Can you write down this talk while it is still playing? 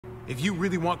If you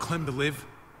really want Clem to live,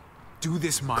 do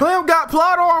this, Mike. Clem got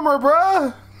plot armor,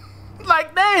 bruh.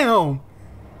 Like, damn.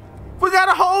 We got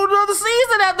a whole nother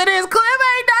season after this. Clem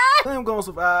ain't died. Clem gonna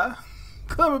survive.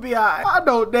 Clem will be alright. I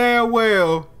know damn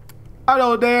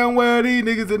well these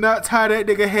niggas did not tie that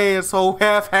nigga head so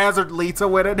haphazardly to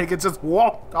where that nigga just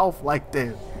walked off like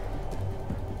that.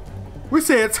 We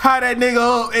said tie that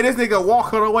nigga up and this nigga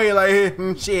walking away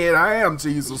like, shit, I am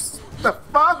Jesus. The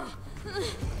fuck?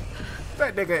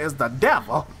 That nigga is the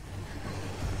devil.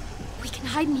 We can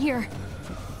hide in here.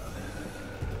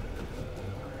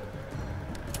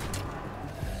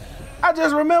 I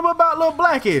just remember about little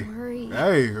Blackie. Hurry.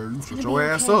 Hey, you shut your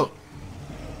ass up.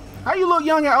 How you look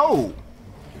young and old?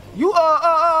 You,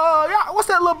 yeah, what's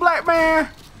that little black man?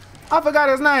 I forgot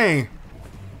his name.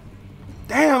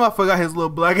 Damn, I forgot his little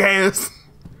black ass.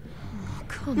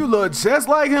 Oh, you look just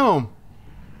like him.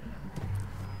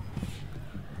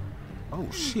 Oh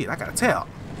shit, I gotta tell.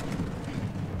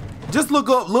 Just look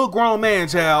up little grown man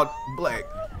child black.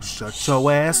 Shut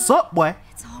your ass up, boy.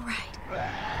 It's all right.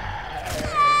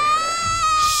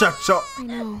 Shut your... I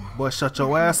know. Boy, shut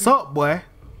your ass up, boy.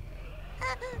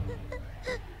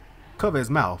 Cover his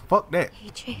mouth. Fuck that.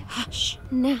 AJ, hush.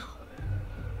 Now.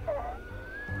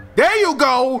 There you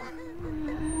go.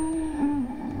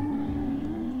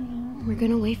 We're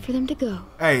gonna wait for them to go.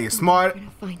 Hey, smart. We're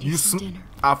gonna find you some dinner.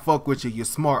 I fuck with you. You're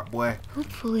smart, boy.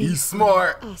 Hopefully. He's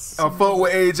smart. I fuck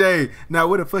with AJ. Now,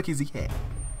 where the fuck is he at?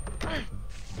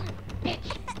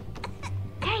 Bitch.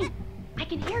 Hey, I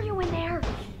can hear you in there.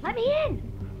 Let me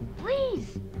in.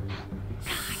 Please.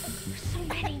 God, there's so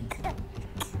many.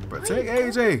 Protect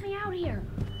Please, AJ. Let me out here.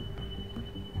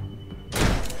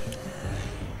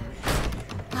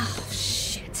 Oh,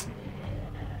 shit.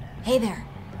 Hey there.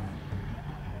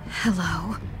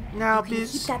 Hello. Now, You can keep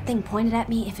bitch. that thing pointed at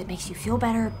me if it makes you feel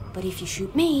better, but if you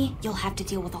shoot me, you'll have to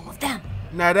deal with all of them.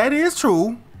 Now, that is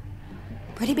true.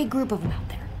 Pretty big group of them out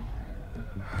there.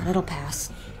 But it'll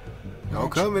pass. Don't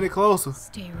come any closer.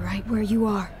 Stay right where you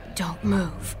are. Don't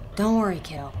move. Don't worry,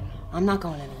 kiddo. I'm not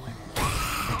going anywhere.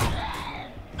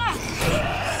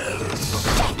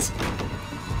 Shit!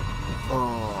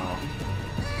 Oh.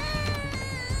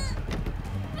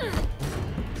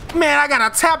 Man, I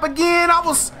gotta tap again. I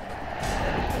was...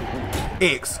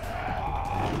 X.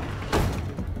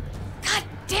 God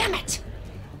damn it!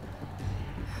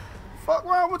 Fuck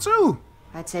wrong with you?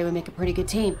 I'd say we make a pretty good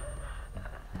team.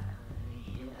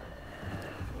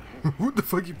 What the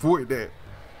fuck you pointing at?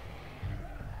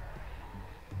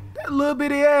 That little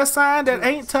bitty ass sign that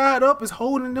ain't tied up is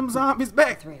holding them zombies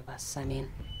back. Three of us, I mean.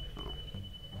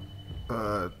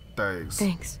 Thanks.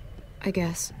 Thanks. I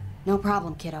guess. No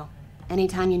problem, kiddo.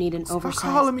 Anytime you need an Stop oversized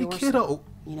calling me door kiddo. stop,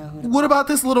 you know who to What about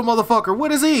this little motherfucker?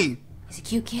 What is he? He's a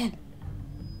cute kid.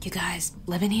 You guys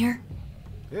living here?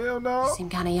 Hell no. You seem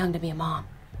kind of young to be a mom.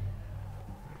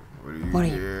 What What are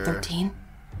you, 13?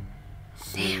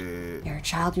 Damn. You're a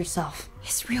child yourself.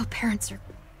 His real parents are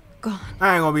gone.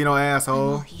 I ain't gonna be no All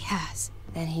asshole. he has.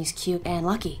 Then he's cute and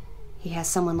lucky. He has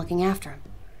someone looking after him.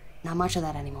 Not much of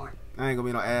that anymore. I ain't gonna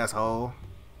be no asshole.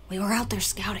 We were out there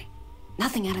scouting.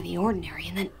 Nothing out of the ordinary,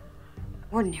 and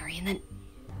then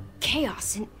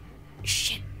chaos and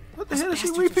shit. What the Those hell did she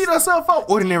bastards repeat are herself for?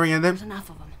 Ordinary and There's then... enough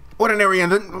of them. Ordinary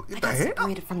and then... I What the got hell?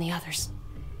 separated from the others.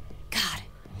 God.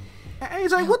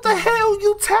 AJ, what the hell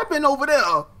you tapping over there?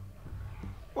 What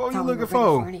were you Thought we looking were ready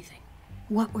for? for anything.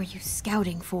 What were you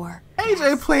scouting for?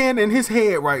 AJ playing in his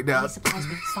head right now. Any supplies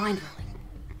we could find, really.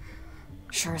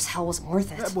 Sure as hell wasn't worth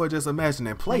That it. boy just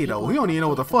imagining Play-Doh. He don't even know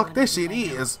what the fuck that shit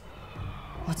is.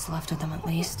 What's left of them, at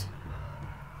least.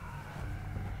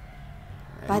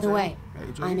 By the AJ, way,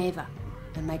 AJ. I'm Ava.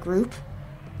 And my group,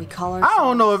 we call I ourselves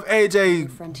don't know if AJ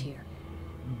Frontier.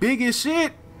 big as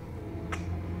shit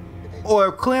or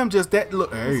if Clem just that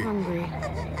look. Hey, Hungry.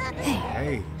 Hey,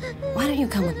 hey, why don't you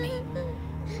come with me?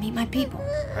 Meet my people.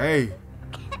 hey.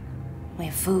 We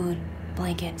have food,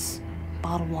 blankets,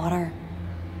 bottled water.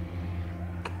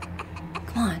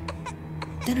 Come on.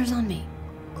 Dinner's on me.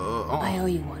 I owe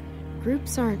you one.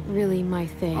 Groups aren't really my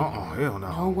thing. Hell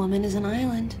no. No woman is an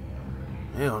island.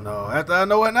 Hell no. After I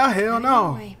know it now, hell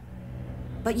no. Anyway,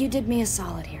 but you did me a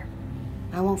solid here.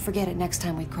 I won't forget it next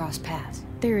time we cross paths.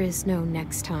 There is no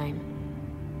next time.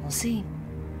 We'll see.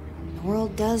 The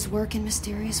world does work in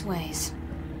mysterious ways.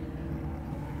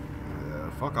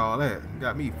 Fuck all that.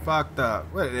 Got me fucked up.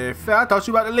 What the fuck? I thought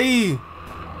you about to leave.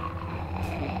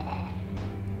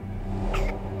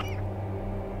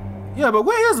 Yeah, but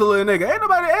where is the little nigga? Ain't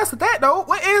nobody answered that though.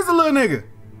 Where is the little nigga?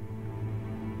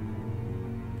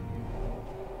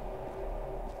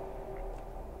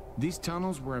 These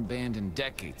tunnels were abandoned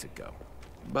decades ago.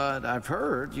 But I've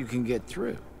heard you can get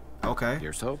through. Okay.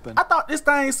 Here's hoping. I thought this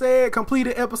thing said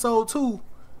completed episode 2.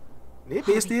 This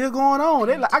bitch still going on.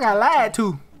 I got lied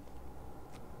to.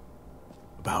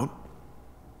 About?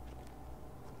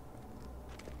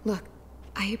 Look,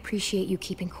 I appreciate you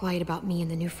keeping quiet about me and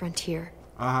the New Frontier.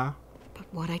 Uh-huh. But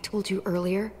what I told you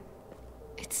earlier,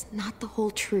 it's not the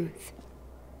whole truth.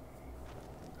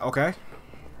 Okay.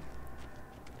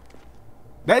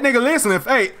 That nigga listening,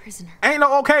 hey, Prisoner. ain't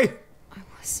no okay.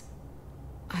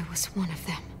 I was one of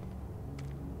them.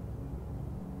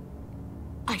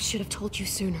 I should have told you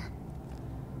sooner.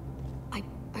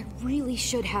 I really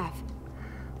should have.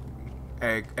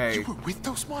 Hey. You were with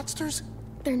those monsters?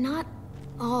 They're not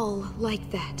all like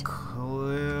that.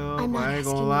 Clem, I'm not I ain't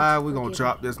asking gonna you lie, to we gonna forgive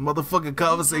drop me. this motherfucking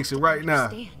conversation You have right to now.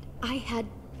 understand, I had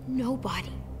nobody.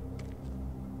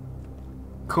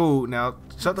 Cool, now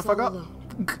shut the I was fuck all up.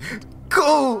 alone.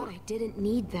 Cool. I didn't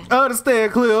need them.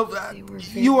 Understand, Clem. They were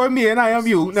You are me and I am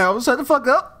you. very Now shut the fuck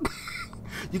up.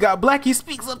 You got Blackie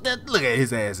speaks up there. Look at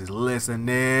his ass is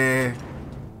listening.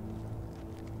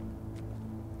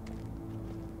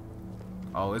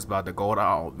 Oh, it's about to go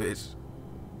down, bitch.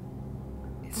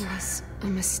 It was a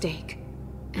mistake.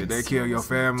 Did And they kill your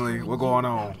someone's not family? telling What you going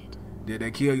about on? it. Did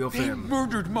they kill your They family?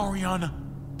 murdered Mariana.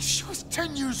 She was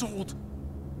 10 years old.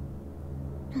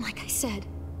 And like I said,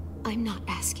 I'm not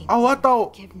asking Oh, I for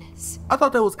thought forgiveness.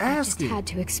 they was I just asking. had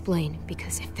to explain,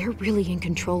 because if they're really in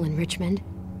control in Richmond,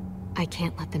 I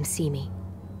can't let them see me.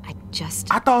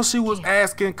 I thought she was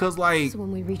asking cause like So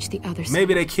when we reach the other side,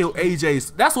 maybe they killed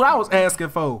AJ's. That's what I was asking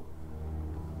for.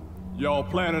 Y'all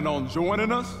planning on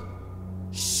joining us?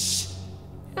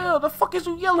 Hell, the fuck is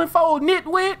you yelling for,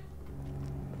 nitwit?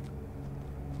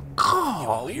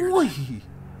 all hear that? Golly.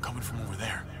 Coming from over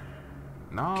there.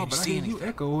 Nah, Can't but I see hear you anything.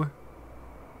 echoing.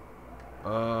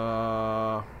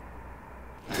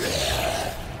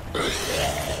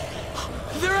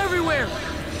 They're everywhere!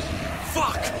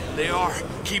 Fuck! They are.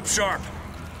 Keep sharp.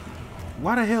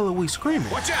 Why the hell are we screaming?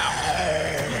 Watch out!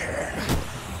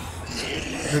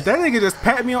 Did that nigga just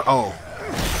pat me on? Oh.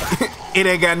 It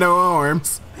ain't got no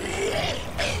arms.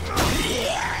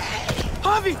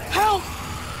 Javi, help!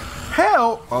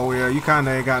 Hell! Oh yeah, you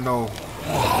kinda ain't got no.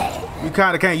 You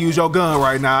kinda can't use your gun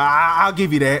right now. I'll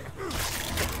give you that.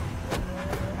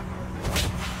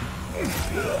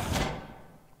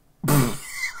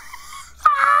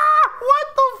 What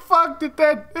the fuck did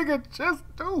that nigga just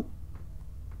do?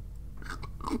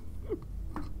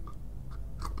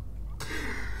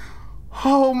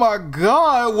 Oh my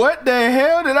god, what the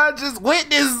hell did I just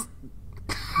witness?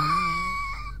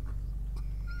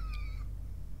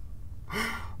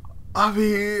 I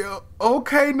mean,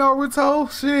 okay,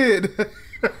 Naruto, shit.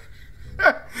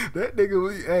 That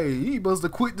nigga, hey, he must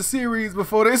have quit the series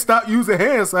before they stopped using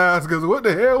hand signs, because what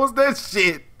the hell was that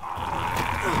shit?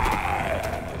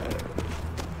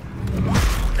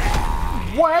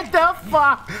 What the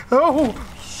fuck? Oh,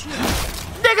 shit.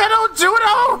 Nigga, don't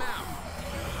judo!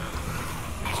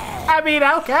 I mean,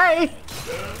 okay.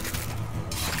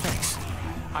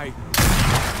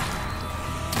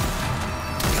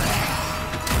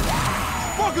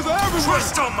 Fuckers are everywhere!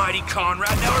 Trust almighty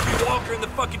Conrad, now every walker in the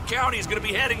fucking county is gonna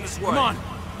be heading this way. Come on,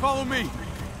 follow me.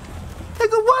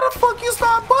 Nigga, why the fuck you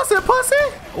start busting, pussy?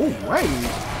 Oh, wait.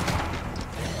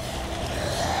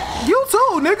 You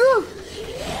too, nigga.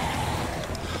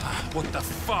 What the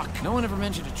fuck? No one ever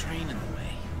mentioned a train in the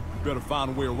way. Better find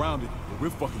a way around it, or we're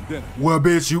fucking dead. Well,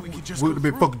 bitch, you just would have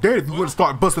go been through. fucking dead if you would have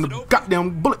started busting the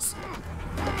goddamn bullets.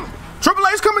 Triple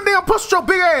H coming down, push your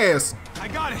big ass. I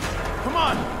got it. Come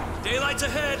on. Daylight's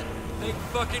ahead. Thank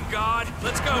fucking God.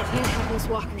 Let's go. Can't have those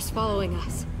walkers following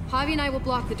us. Javi and I will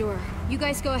block the door. You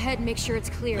guys go ahead and make sure it's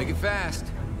clear. Make it fast.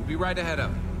 We'll be right ahead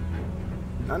up.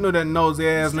 I knew that nosy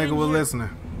ass nigga was listening.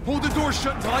 Hold the door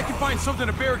shut until I can find something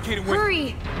to barricade it with.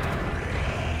 Hurry!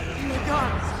 Oh my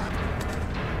god.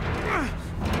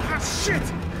 Ah, shit.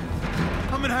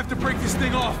 I'm gonna have to break this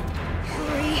thing off.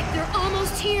 Hurry! They're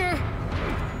almost here!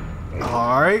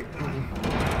 All right.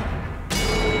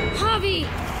 Javi!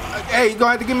 Hey, you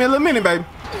gonna have to give me a little minute, baby.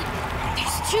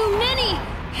 There's too many!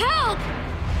 Help!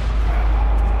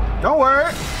 Don't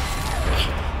worry.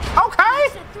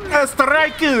 Okay. Let's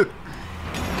strike you.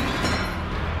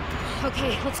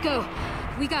 Okay, let's go.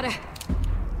 We gotta...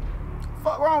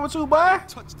 Fuck wrong with you, boy?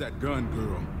 Touch that gun,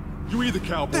 girl. You either,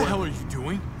 cowboy. What the hell are you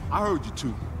doing? I heard you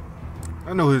too.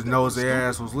 I knew his nosy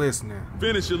ass was listening.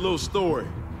 Finish your little story.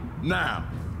 Now.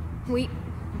 We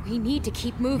need to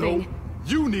keep moving. No,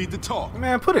 you need to talk.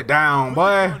 Man, put it down,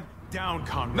 boy. Down,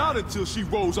 Conrad. Not until she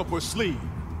rolls up her sleeve.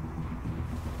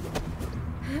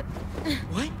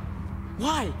 What?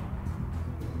 Why?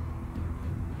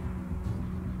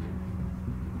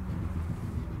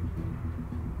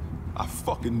 I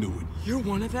fucking knew it. You're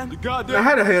one of them? The goddamn. Now,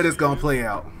 how the hell this gonna play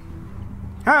out?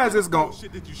 How is this gonna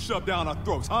shit that you shoved down our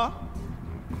throats, huh?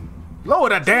 lower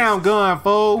the damn gun,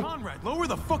 fool? Conrad, lower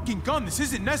the fucking gun. This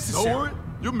isn't necessary. Lower it?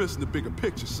 You're missing the bigger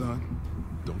picture, son.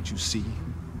 Don't you see?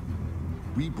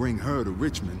 We bring her to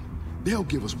Richmond, they'll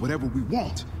give us whatever we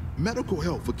want. Medical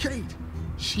help for Kate.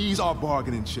 She's our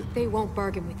bargaining chip. They won't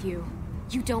bargain with you.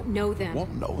 You don't know them.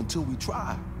 Won't know until we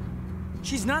try.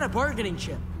 She's not a bargaining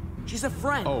chip. She's a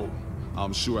friend. Oh,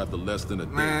 I'm sure after less than a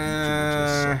day,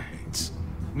 Man. you two were just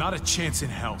soulmates. Not a chance in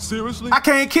hell. Seriously? I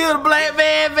can't kill the black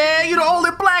man. You the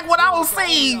only black one I will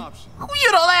see. Who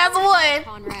you the last one?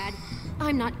 Conrad,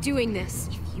 I'm not doing this.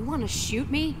 If you want to shoot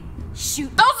me,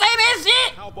 shoot. Don't say that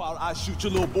shit. How about I shoot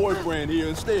your little boyfriend here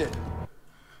instead?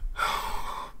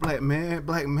 Black man.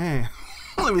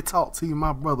 Let me talk to you,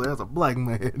 my brother, as a black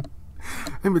man.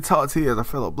 Let me talk to you as a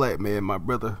fellow black man, my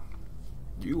brother.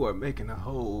 You are making a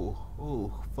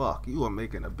you are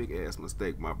making a big ass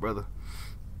mistake, my brother.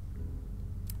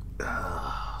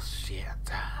 Oh shit.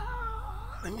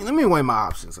 Let me weigh my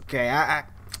options, okay?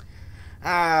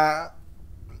 I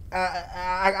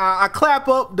clap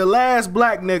up the last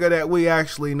black nigga that we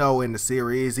actually know in the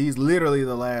series. He's literally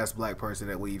the last black person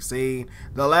that we've seen.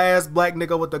 The last black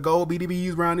nigga with the gold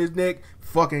BDBs around his neck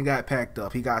fucking got packed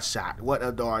up. He got shot. What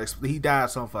a dog. He died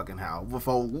some fucking how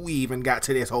before we even got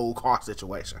to this whole car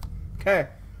situation. Okay.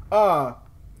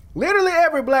 Literally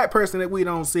every black person that we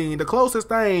don't see, the closest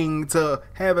thing to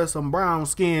having some brown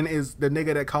skin is the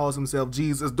nigga that calls himself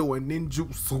Jesus doing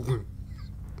ninjutsu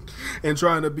and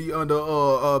trying to be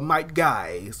under Mike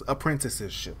Guy's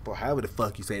apprenticeship, or however the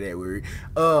fuck you say that word.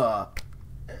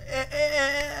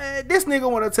 This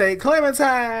nigga want to take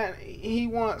Clementine. He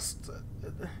wants to,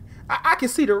 I can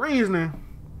see the reasoning,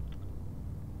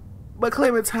 but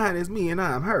Clementine is me and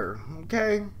I'm her,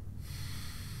 okay?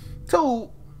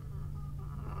 Two,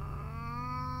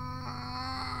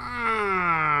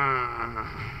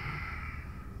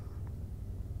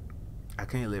 I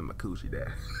can't let my coochie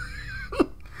die.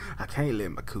 I can't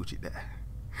let my coochie die.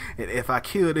 And if I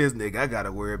kill this nigga, I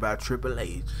gotta worry about Triple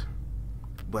H.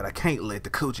 But I can't let the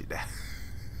coochie die.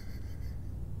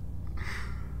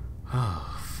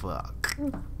 Oh, fuck.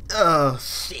 Oh,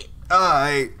 shit.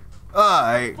 Alright.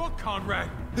 Fuck Conrad.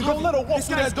 They're gonna let her walk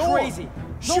through that door. Crazy.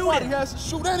 Nobody has to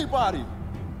shoot anybody.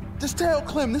 Just tell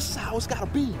Clem this is how it's gotta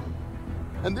be.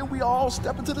 And then we all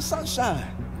step into the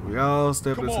sunshine. We all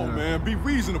step into Come on, man, be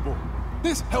reasonable.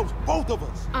 This helps both of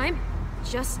us. I'm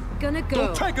just gonna go.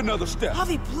 Don't take another step.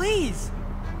 Javi, please.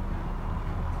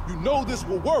 You know this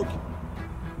will work.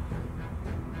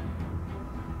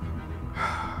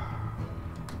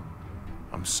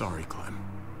 I'm sorry, Clem.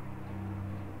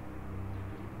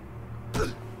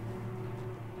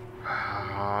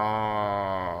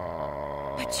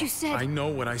 But you said... I know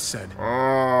what I said.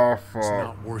 Oh, fuck. It's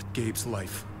not worth Gabe's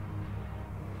life.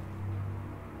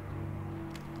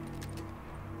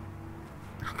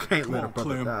 I can't let a brother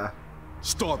Clem. die.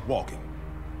 Start walking.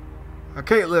 I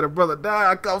can't let a brother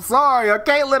die. I'm sorry. I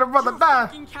can't let a brother You're die. a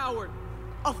fucking coward.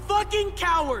 A fucking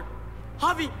coward.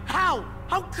 Javi, how?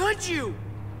 How could you?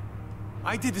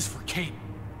 I did this for Kate.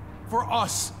 For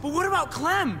us. But what about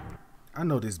Clem? I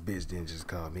know this bitch didn't just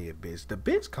call me a bitch. The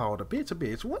bitch called a bitch a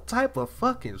bitch. What type of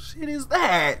fucking shit is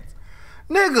that?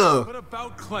 Nigga. What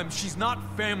about Clem? She's not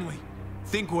family.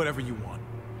 Think whatever you want.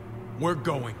 We're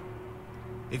going.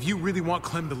 If you really want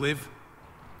Clem to live,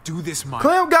 do this my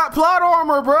Clem got plot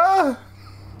armor, bruh.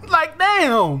 Like,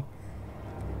 damn.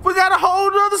 We got a whole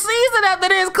nother season after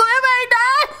this. Clem ain't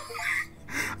died.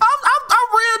 I'm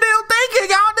real deal thinking.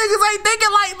 Y'all niggas ain't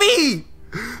thinking like me.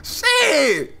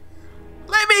 Shit.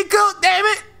 Let me cook, damn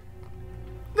it.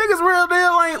 Niggas real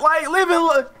deal ain't like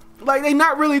living like they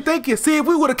not really thinking. See, if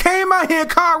we would have came out here and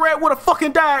Conrad would have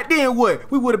fucking died, then what?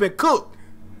 We would have been cooked.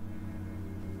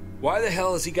 Why the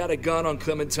hell has he got a gun on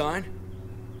Clementine?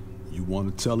 You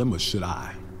want to tell him or should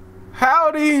I?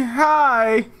 Howdy,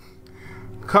 hi.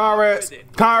 Conrad's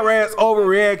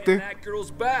overreacting. That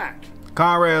girl's back.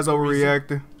 Conrad's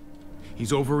overreacting.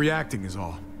 He's overreacting is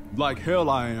all. Like hell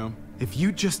I am. If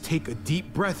you just take a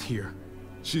deep breath here.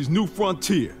 She's New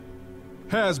Frontier.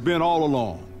 Has been all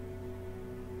along.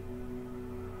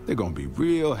 They're gonna be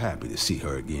real happy to see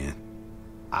her again.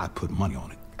 I put money on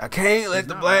it. I can't let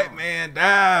the black man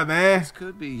die, man. This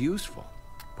could be useful.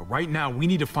 But right now, we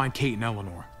need to find Kate and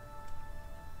Eleanor.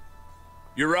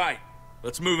 You're right.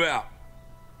 Let's move out.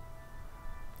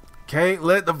 Can't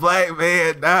let the black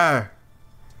man die.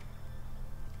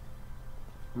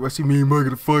 What you mean,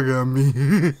 mugger the fuck out of me?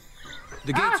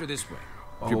 The gates are this way.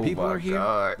 If your people are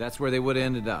here, that's where they would have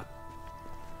ended up.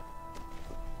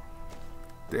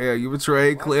 Damn, you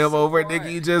betrayed Clem over a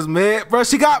nigga you just met, bro.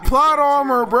 She got plot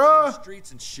armor, bro.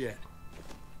 Streets and shit.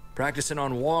 Practicing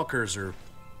on walkers or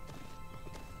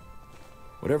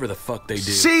whatever the fuck they do.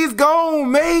 She's gonna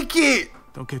make it.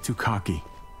 Don't get too cocky.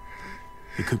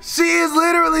 She is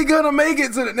literally gonna make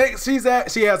it to the next.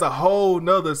 She has a whole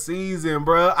nother season,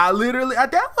 bro. I that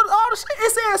was all the shit.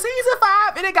 It said season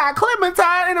 5, and it got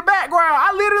Clementine in the background.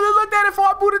 I literally looked at it before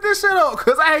I booted this shit up,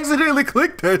 cause I accidentally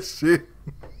clicked that shit.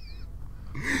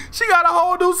 She got a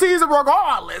whole new season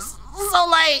regardless. So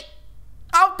like,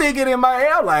 I'm thinking in my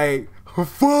head like,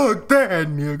 fuck that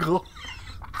nigga.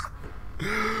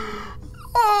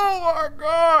 Oh my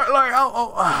god! Like,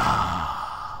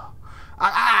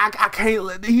 I can't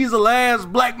let. He's the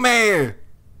last black man.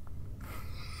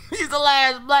 He's the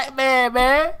last black man,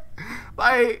 man.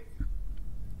 Like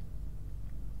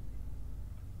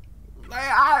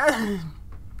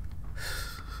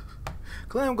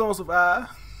Clem gonna survive.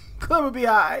 Clem will be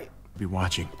alright. Be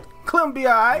watching. Clem be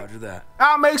alright. Roger that.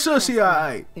 I'll make sure she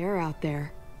alright. They're out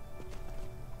there.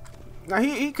 Now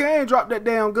he can't drop that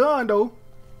damn gun though.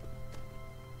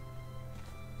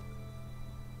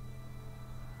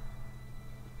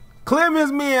 Clem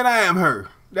is me and I am her.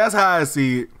 That's how I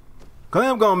see it.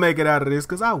 Clem gonna make it out of this,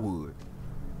 cause I would.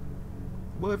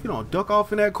 Well, if you don't duck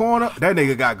off in that corner, that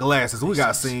nigga got glasses. We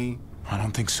got seen. I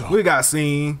don't think so. We got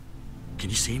seen. Can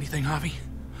you see anything, Javi?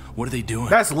 What are they doing?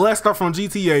 That's Lester from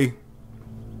GTA.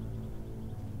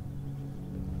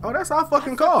 Oh, that's our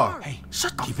fucking car. Hey,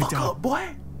 shut the keep fuck it down. up,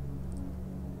 boy.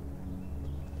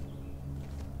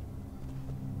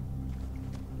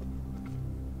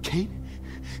 Kate?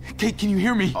 Kate, can you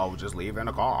hear me? Oh, just leaving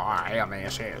the car. Hell, man,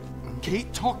 shit.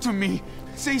 Kate, talk to me.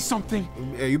 Say something.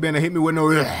 Yeah, you better hit me with no,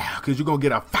 cause you gonna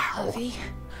get a foul. Javi?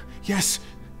 Yes.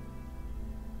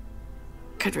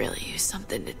 Could really use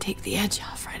something to take the edge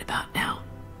off right about now.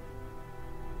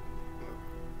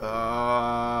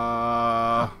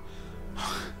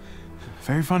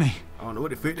 Very funny. I don't know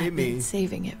what it fit I've hit been me.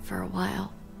 saving it for a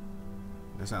while.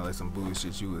 That sounds like some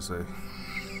bullshit you would say.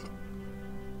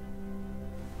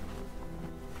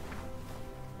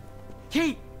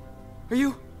 Kate, are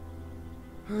you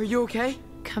okay?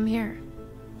 Come here.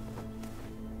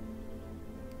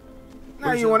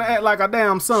 Now you wanna act like a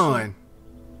damn son.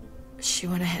 She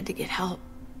went ahead to get help.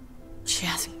 She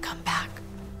hasn't come back.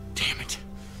 Damn it.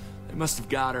 They must have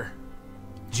got her.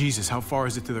 Jesus, how far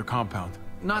is it to their compound?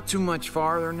 Not too much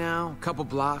farther now. A couple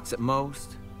blocks at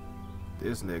most.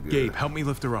 This nigga. Gabe, help me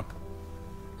lift her up.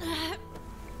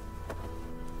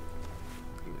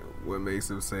 What makes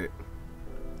him say,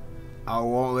 I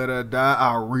won't let her die,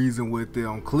 I'll reason with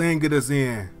them. Clem, get us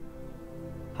in.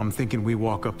 I'm thinking we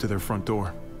walk up to their front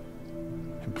door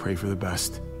and pray for the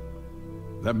best.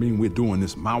 That mean we're doing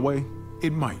this my way?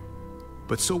 It might,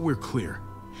 but so we're clear.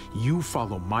 You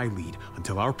follow my lead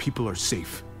until our people are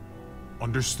safe.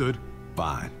 Understood?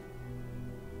 Fine.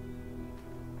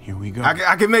 Here we go.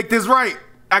 I can make this right.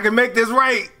 I can make this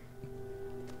right.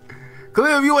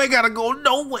 Clem, you ain't gotta go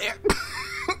nowhere.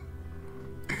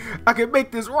 I can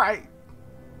make this right.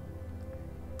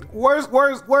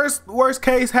 Worst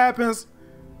case happens.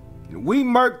 We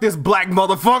murk this black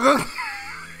motherfucker.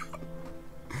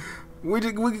 we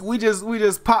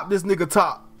just pop this nigga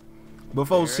top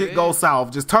before shit goes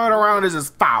south. Just turn around and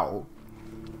just foul.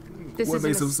 What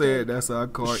makes him say that's our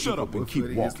car? Shut up and keep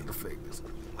walking.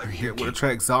 Here we'll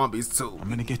attract zombies too. I'm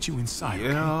gonna get you inside.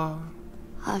 Yeah.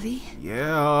 Javi,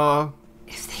 Yeah.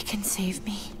 if they can save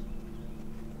me,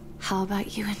 how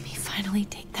about you and me finally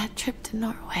take that trip to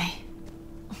Norway?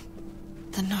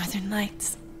 The Northern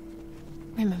Lights.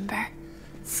 Remember?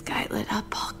 Sky lit up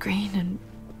all green and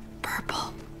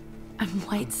purple and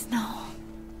white snow.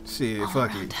 Shit, all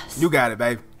fuck around it. us. You got it,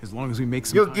 baby. As long as we make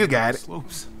some You time got on the it.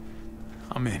 slopes,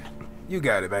 I'm in. You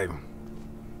got it, baby.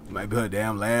 Might be her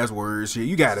damn last words. Shit,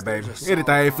 you got it, baby.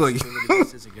 Anything for you.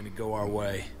 This isn't gonna go our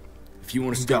way. If you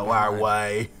want to Go our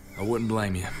way. I wouldn't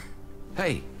blame you.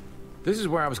 Hey, this is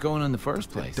where I was going in the first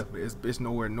place. This bitch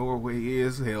know where Norway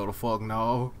is. Hell the fuck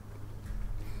no.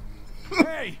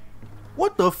 Hey!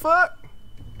 What the fuck?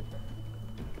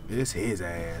 It's his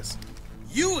ass.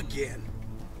 You again?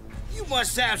 You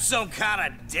must have some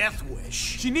kind of death wish.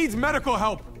 She needs medical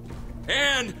help.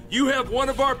 And you have one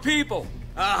of our people.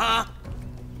 Uh-huh.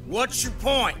 What's your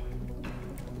point?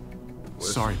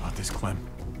 Sorry about this, Clem.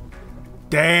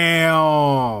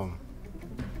 Damn.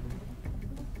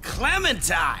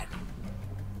 Clementine.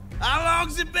 How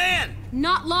long's it been?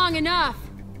 Not long enough.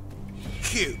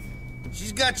 Cute.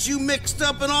 She's got you mixed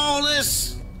up in all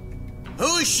this.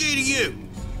 Who is she to you?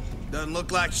 Doesn't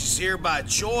look like she's here by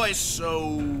choice,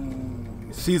 so...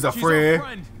 She's a She's friend. our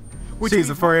friend. Which She's means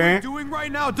a friend. What we're doing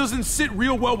right now doesn't sit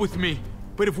real well with me.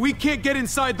 But if we can't get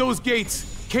inside those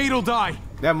gates, Kate'll die.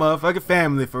 That motherfucking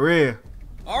family, for real.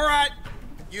 All right,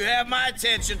 you have my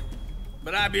attention,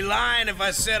 but I'd be lying if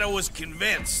I said I was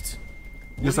convinced.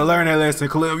 Just to learn that lesson,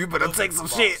 Clem, you better take some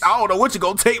shit. I don't know what you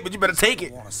gonna take, but you better take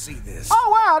it. I want to see this. Oh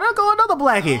wow, there go another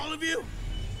blackie. All of you,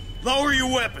 lower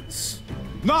your weapons.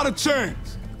 Not a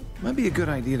chance. Might be a good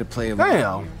idea to play a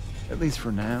Damn. at least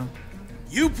for now.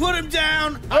 You put him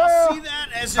down. I'll see that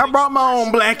as an I brought my own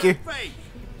expression blackie. of faith.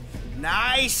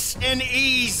 Nice and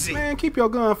easy. Man, keep your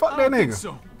gun. Fuck I that don't think nigga.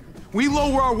 so. We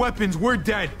lower our weapons, we're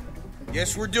dead.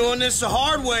 Guess we're doing this the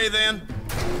hard way then.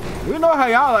 You know how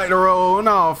y'all like to roll.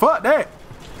 No, fuck that.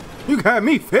 You got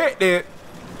me fed there.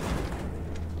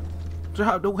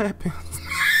 Drop the weapons.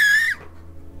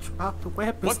 Drop the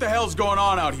weapons. What the hell's going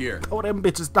on out here? Oh, them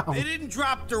bitches down. They didn't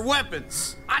drop their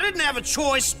weapons. I didn't have a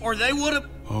choice, or they would have.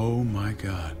 Oh my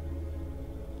god.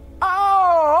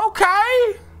 Oh,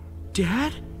 okay.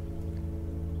 Dad?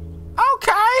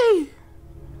 Okay.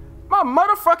 My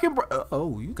motherfucking bro.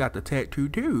 Oh, you got the tattoo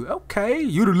too. Okay.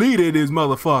 You the leader of this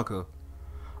motherfucker.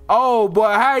 Oh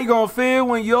boy, how you gonna feel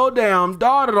when your damn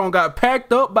daughter done got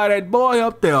packed up by that boy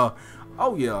up there?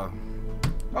 Oh yeah.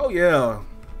 Oh yeah.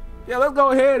 Yeah, let's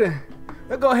go ahead and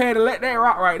let that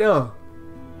rock right there.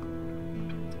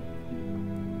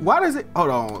 Why does it? Hold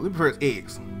on, let me press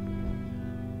X.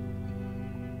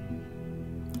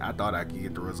 I thought I could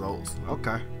get the results.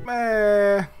 Okay,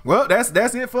 man. Well, that's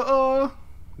it for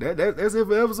that's it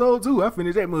for episode 2. I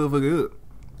finished that motherfucker up.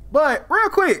 But real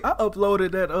quick, I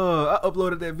uploaded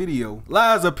that video.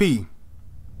 Liza P.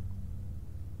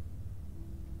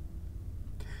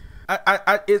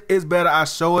 It's better I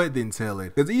show it than tell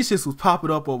it, cause these shits was popping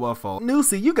up on my phone.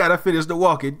 Noosie, you gotta finish The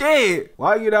Walking Dead.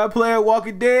 Why you not playing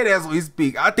Walking Dead as we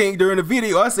speak? I think during the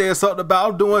video I said something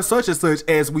about doing such and such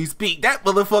as we speak. That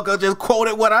motherfucker just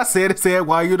quoted what I said and said,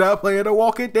 why you not playing The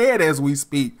Walking Dead as we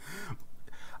speak?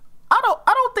 I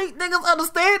don't think niggas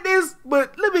understand this,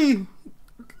 but let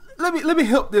me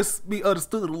help this be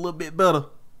understood a little bit better.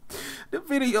 The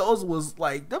videos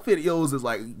is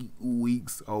like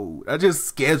weeks old. I just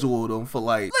scheduled them for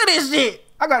like, look at this shit.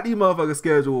 I got these motherfuckers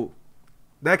scheduled.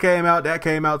 That came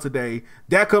out today.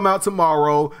 That come out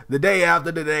tomorrow. The day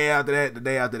after, the day after that, the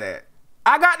day after that.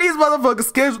 I got these motherfuckers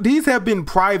scheduled. These have been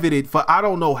privated for I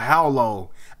don't know how long.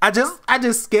 I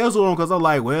just scheduled them because I'm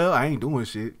like, well, I ain't doing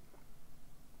shit.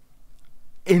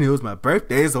 And it was my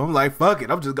birthday, so I'm like, fuck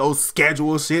it. I'm just gonna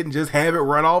schedule shit and just have it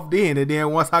run off then. And then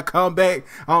once I come back,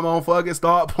 I'm gonna fucking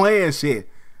start playing shit.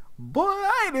 Boy,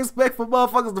 I ain't expect for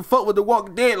motherfuckers to fuck with The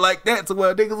Walking Dead like that. To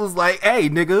where niggas was like, hey,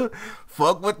 nigga,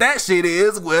 fuck what that shit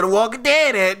is. Where The Walking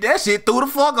Dead at? That shit threw the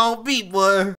fuck on me, boy.